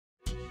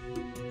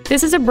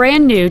This is a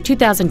brand new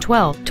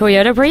 2012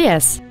 Toyota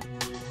Prius.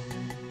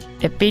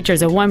 It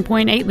features a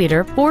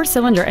 1.8-liter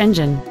four-cylinder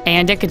engine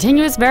and a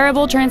continuous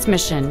variable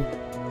transmission.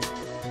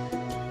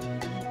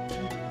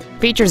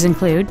 Features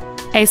include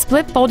a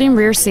split folding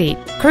rear seat,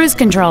 cruise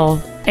control,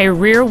 a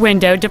rear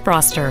window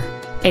defroster,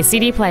 a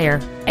CD player,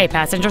 a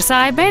passenger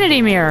side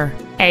vanity mirror,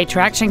 a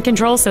traction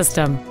control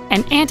system,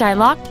 an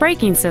anti-lock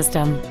braking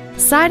system,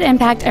 side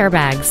impact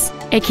airbags,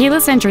 a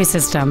keyless entry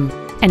system,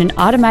 and an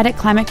automatic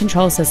climate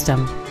control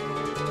system.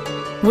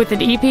 With an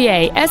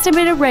EPA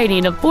estimated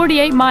rating of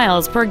 48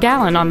 miles per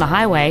gallon on the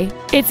highway,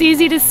 it's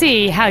easy to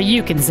see how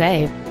you can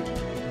save.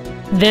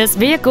 This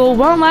vehicle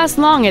won't last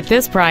long at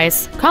this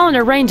price. Call and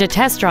arrange a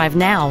test drive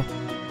now.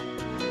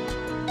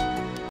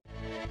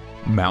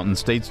 Mountain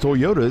States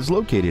Toyota is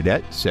located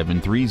at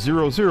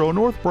 7300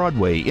 North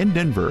Broadway in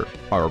Denver.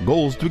 Our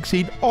goal is to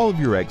exceed all of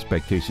your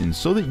expectations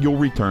so that you'll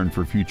return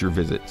for future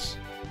visits.